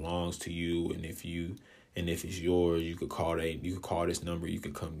something that belongs to you, and if it's yours, you could call this number, you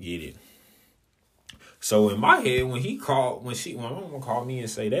could come get it. So in my head, when my mama called me and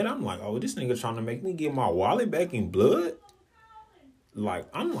say that, I'm like, oh, this nigga trying to make me get my wallet back in blood? Like,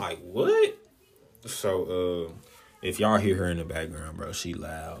 I'm like, what? So if y'all hear her in the background, bro, she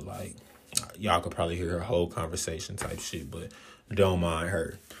loud. Like, y'all could probably hear her whole conversation type shit, but don't mind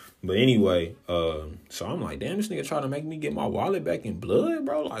her. But anyway, so I'm like, damn, this nigga trying to make me get my wallet back in blood,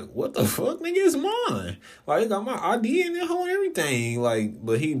 bro. Like, what the fuck, nigga, it's mine. Like, it got my ID in that hoe and everything. Like,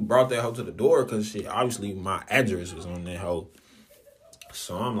 but he brought that hoe to the door because shit, obviously my address was on that hoe.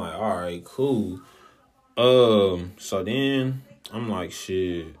 So I'm like, all right, cool. So then I'm like,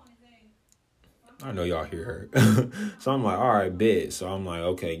 shit. I know y'all hear her. So I'm like, all right, bet. So I'm like,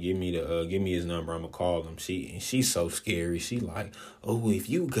 okay, give me his number. I'm gonna call him. She's so scary. She like, oh, if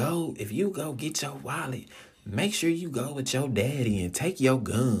you go get your wallet, make sure you go with your daddy and take your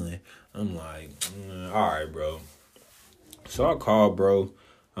gun. I'm like, all right, bro. So I called, bro.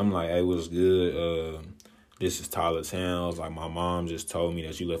 I'm like, hey, what's good? This is Tyler Towns. Like, my mom just told me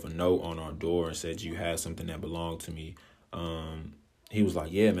that you left a note on our door and said you had something that belonged to me. He was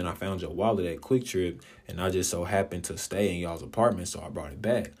like, yeah, man, I found your wallet at Quick Trip, and I just so happened to stay in y'all's apartment, so I brought it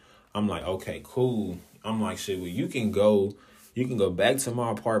back. I'm like, okay, cool. I'm like, shit, well, you can go back to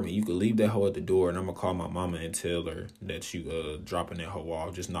my apartment. You can leave that hoe at the door, and I'm going to call my mama and tell her that you dropping that hoe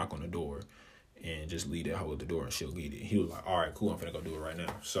off. Just knock on the door and just leave that hoe at the door, and she'll get it. He was like, all right, cool, I'm finna go do it right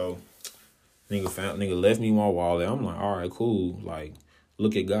now. So nigga left me my wallet. I'm like, all right, cool. Like,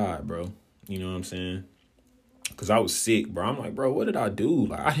 look at God, bro. You know what I'm saying? Because I was sick, bro. I'm like, bro, what did I do?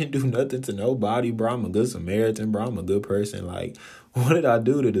 Like, I didn't do nothing to nobody, bro. I'm a good Samaritan, bro. I'm a good person. Like, what did I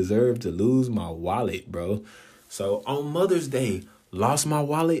do to deserve to lose my wallet, bro? So, on Mother's Day, lost my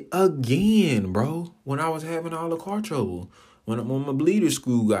wallet again, bro. When I was having all the car trouble. When my bleeder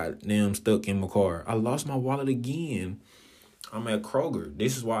screw got damn stuck in my car. I lost my wallet again. I'm at Kroger.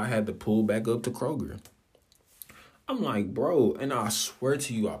 This is why I had to pull back up to Kroger. I'm like, bro, and I swear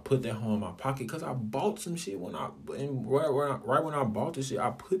to you, I put that hoe in my pocket because I bought some shit right when I bought this shit, I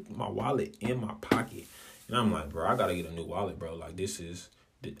put my wallet in my pocket, and I'm like, bro, I gotta get a new wallet, bro. Like, I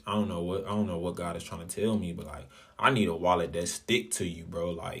don't know what God is trying to tell me, but like, I need a wallet that stick to you,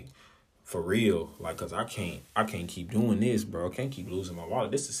 bro. Like, for real, like, cause I can't keep doing this, bro. I can't keep losing my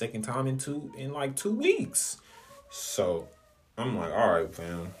wallet. This is the second time in like 2 weeks. So I'm like, all right,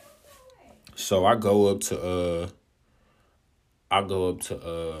 fam. So I go up to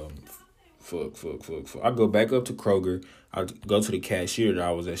I go back up to Kroger. I go to the cashier that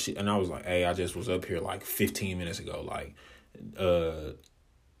I was at, and I was like, "Hey, I just was up here like 15 minutes ago. Like,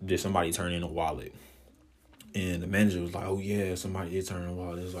 did somebody turn in a wallet?" And the manager was like, "Oh yeah, somebody did turn in a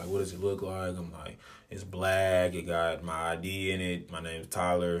wallet." It was like, "What does it look like?" I'm like, "It's black. It got my ID in it. My name's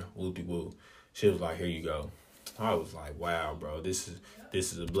Tyler. Whoopie whoop." She was like, "Here you go." I was like, "Wow, bro, this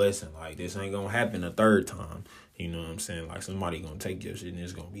is a blessing. Like, this ain't gonna happen a third time. You know what I'm saying? Like, somebody gonna take your shit and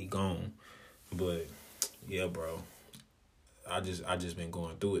it's gonna be gone." But yeah, bro, I just been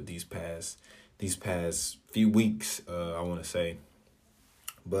going through it these past few weeks. I want to say,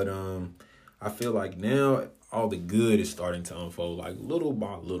 but I feel like now all the good is starting to unfold. Like little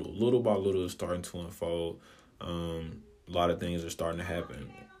by little, it's starting to unfold. A lot of things are starting to happen.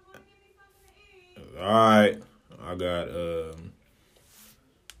 All right, I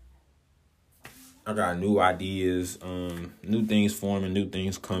got new ideas, new things forming, new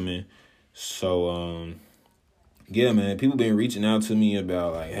things coming. So, yeah, man, people been reaching out to me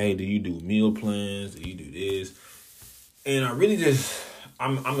about like, hey, do you do meal plans? Do you do this? And I really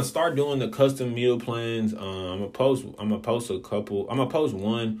I'm gonna start doing the custom meal plans. I'm gonna post a couple. I'm gonna post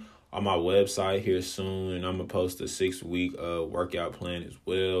one on my website here soon, and I'm gonna post a 6-week workout plan as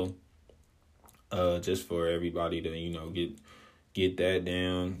well. Just for everybody to get that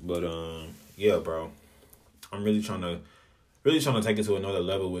down. But yeah, bro, I'm really trying to take it to another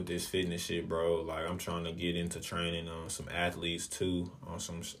level with this fitness shit, bro. Like, I'm trying to get into training some athletes too, on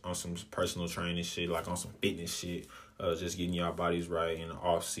some personal training shit, like on some fitness shit. Just getting y'all bodies right in the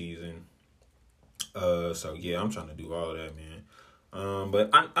off season. So yeah, I'm trying to do all of that, man. But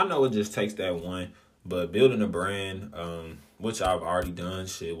I know it just takes that one. But building a brand, which I've already done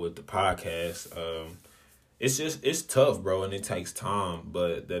shit with the podcast, it's tough, bro, and it takes time.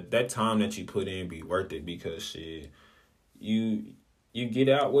 But that time that you put in be worth it, because shit, you get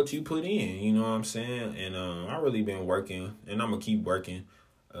out what you put in, you know what I'm saying? And I really been working, and I'm gonna keep working.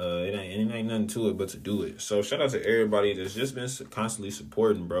 It ain't nothing to it but to do it. So shout out to everybody that's just been constantly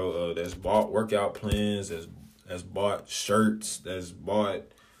supporting, bro. That's bought workout plans, that's bought shirts, that's bought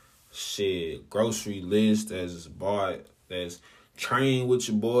shit grocery list, that's trained with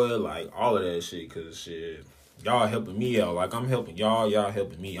your boy, like all of that shit. Cause shit, y'all helping me out, like I'm helping y'all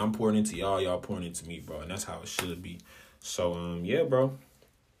helping me. I'm pouring into y'all pouring into me, bro, and that's how it should be. So yeah, bro.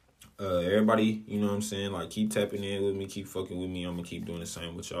 Everybody, you know what I'm saying? Like, keep tapping in with me, keep fucking with me. I'm gonna keep doing the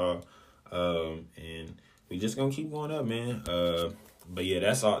same with y'all. And we just gonna keep going up, man. But yeah,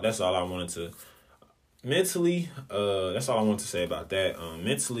 that's all I wanted to mentally, that's all I wanted to say about that.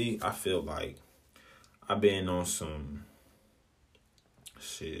 Mentally, I feel like I've been on some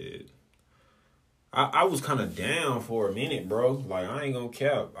shit. I was kind of down for a minute, bro. Like, I ain't gonna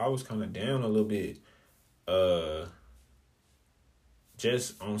cap. I was kind of down a little bit.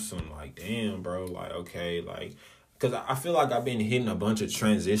 Just on some, like, damn, bro, like, okay, like, because I feel like I've been hitting a bunch of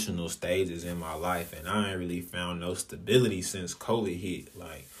transitional stages in my life, and I ain't really found no stability since COVID hit.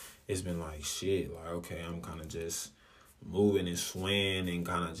 Like, it's been like, shit, like, okay, I'm kind of just moving and swaying and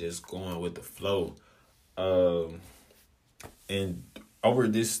kind of just going with the flow. And over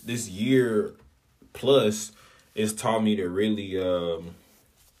this year plus, it's taught me to really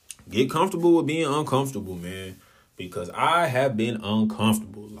get comfortable with being uncomfortable, man. Because I have been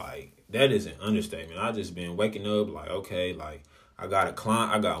uncomfortable. Like, that is an understatement. I just been waking up like, okay, like, I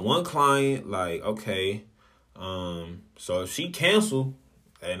got one client, like, okay. So if she canceled,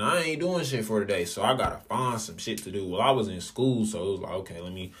 and I ain't doing shit for today, so I gotta find some shit to do. Well, I was in school, so it was like, okay,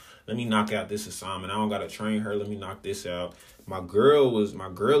 let me knock out this assignment. I don't gotta train her. Let me knock this out. My girl is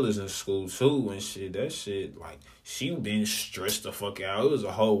in school too, and shit. That shit, like, she been stressed the fuck out. It was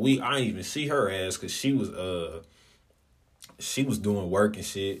a whole week. I didn't even see her ass because she was doing work and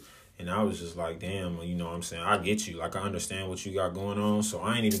shit, and I was just like, damn, you know what I'm saying? I get you. Like, I understand what you got going on, so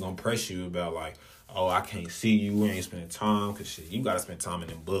I ain't even gonna press you about, like, oh, I can't see you, we ain't spending time, because shit, you gotta spend time in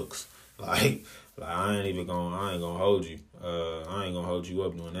them books. Like I ain't gonna hold you. I ain't gonna hold you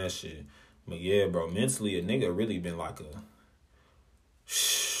up doing that shit. But yeah, bro, mentally, a nigga really been like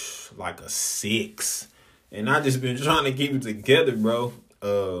a 6. And I just been trying to keep it together, bro.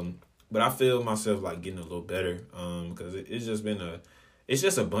 But I feel myself like getting a little better. Because it's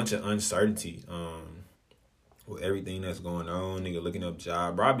just a bunch of uncertainty. With everything that's going on, nigga looking up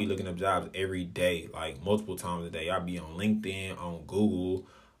jobs. Bro, I be looking up jobs every day, like multiple times a day. I be on LinkedIn, on Google,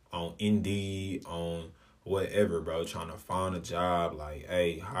 on Indeed, on whatever, bro, trying to find a job. Like,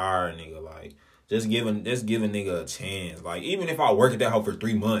 hey, hire a nigga, like, just give a nigga a chance. Like, even if I work at that hoe for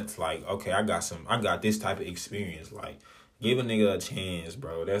 3 months, like, okay, I got this type of experience. Like, give a nigga a chance,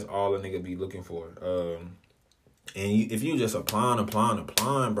 bro. That's all a nigga be looking for. And if you just applying,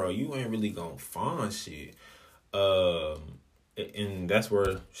 bro, you ain't really gonna find shit. And that's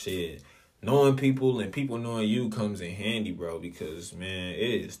where shit, knowing people and people knowing you comes in handy, bro. Because man,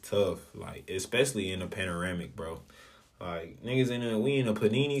 it is tough. Like especially in a panoramic, bro. Like niggas we in a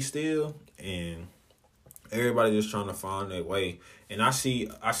panini still, and everybody just trying to find their way. And I see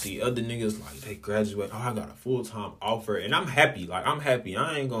other niggas like they graduate. Oh, I got a full-time offer, and I'm happy. Like I'm happy.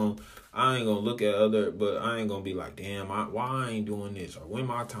 I ain't gonna look at but I ain't gonna be like, damn, why I ain't doing this or when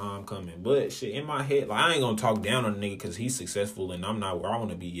my time coming. But shit in my head, like I ain't gonna talk down on a nigga because he's successful and I'm not where I want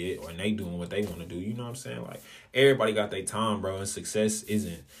to be yet, or they doing what they want to do. You know what I'm saying? Like everybody got their time, bro, and success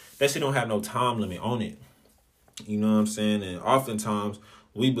isn't. That shit don't have no time limit on it. You know what I'm saying? And oftentimes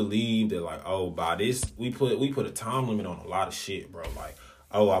we believe that like, oh, by this we put a time limit on a lot of shit, bro. Like,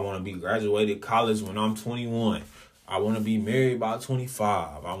 oh, I want to be graduated college when I'm 21. I want to be married by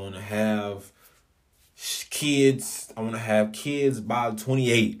 25. I want to have kids. I want to have kids by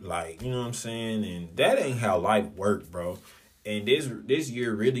 28. Like, you know what I'm saying? And that ain't how life work, bro. And this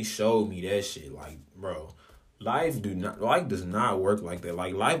year really showed me that shit. Like, bro, life does not work like that.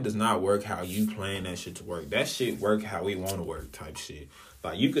 Like, life does not work how you plan that shit to work. That shit work how we want to work type shit.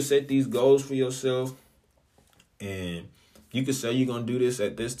 Like, you could set these goals for yourself, and you could say you're gonna do this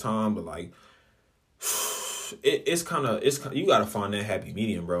at this time, but like, it's kind of you gotta find that happy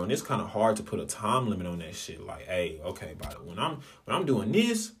medium, bro. And it's kind of hard to put a time limit on that shit. Like, hey, okay, when I'm doing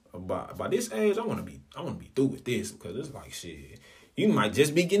this, by this age, I wanna be through with this, because it's like shit. You might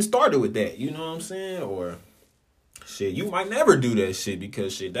just be getting started with that. You know what I'm saying? Or shit, you might never do that shit,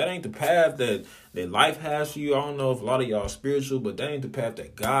 because shit, that ain't the path that life has for you. I don't know if a lot of y'all spiritual, but that ain't the path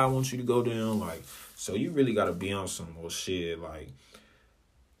that God wants you to go down. Like, so you really gotta be on some more shit. Like,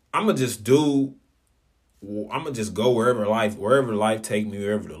 I'ma just go wherever life take me,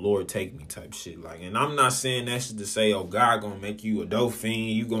 wherever the Lord take me type shit. Like, and I'm not saying that shit to say, oh, God gonna make you a dope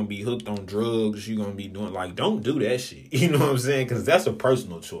fiend, you gonna be hooked on drugs, you gonna be doing, like, don't do that shit. You know what I'm saying? Because that's a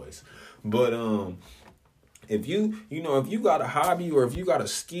personal choice. But, if you got a hobby, or if you got a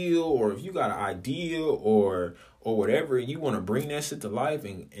skill, or if you got an idea, or whatever, you want to bring that shit to life,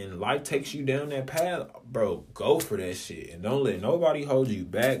 and life takes you down that path, bro, go for that shit. And don't let nobody hold you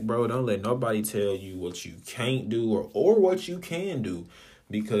back, bro. Don't let nobody tell you what you can't do or what you can do,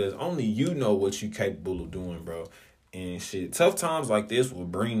 because only you know what you capable of doing, bro. And shit, tough times like this will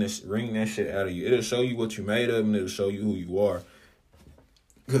bring that shit out of you. It'll show you what you made of, and it'll show you who you are.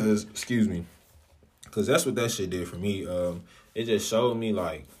 Because that's what that shit did for me. It just showed me,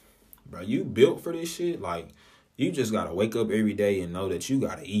 like, bro, you built for this shit. Like, you just gotta wake up every day and know that you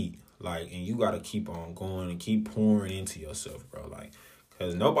gotta eat. Like, and you gotta keep on going and keep pouring into yourself, bro. Like,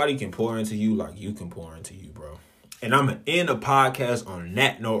 because nobody can pour into you like you can pour into you, bro. And I'm gonna end a podcast on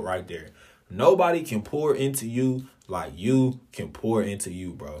that note right there. Nobody can pour into you like you can pour into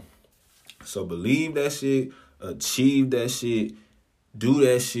you, bro. So believe that shit, achieve that shit, do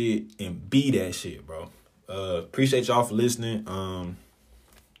that shit, and be that shit, bro. Appreciate y'all for listening.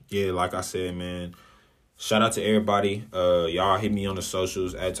 Yeah, like I said, man, shout out to everybody. Y'all hit me on the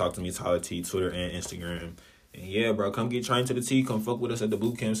socials at Talk to Me Tyler T, Twitter and Instagram. And yeah, bro, come get trained to the T. Come fuck with us at the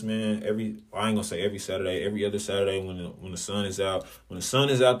boot camps, man. I ain't gonna say every Saturday, every other Saturday when the sun is out. When the sun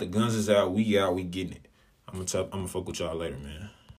is out, the guns is out. We out. We getting it. I'm gonna fuck with y'all later, man.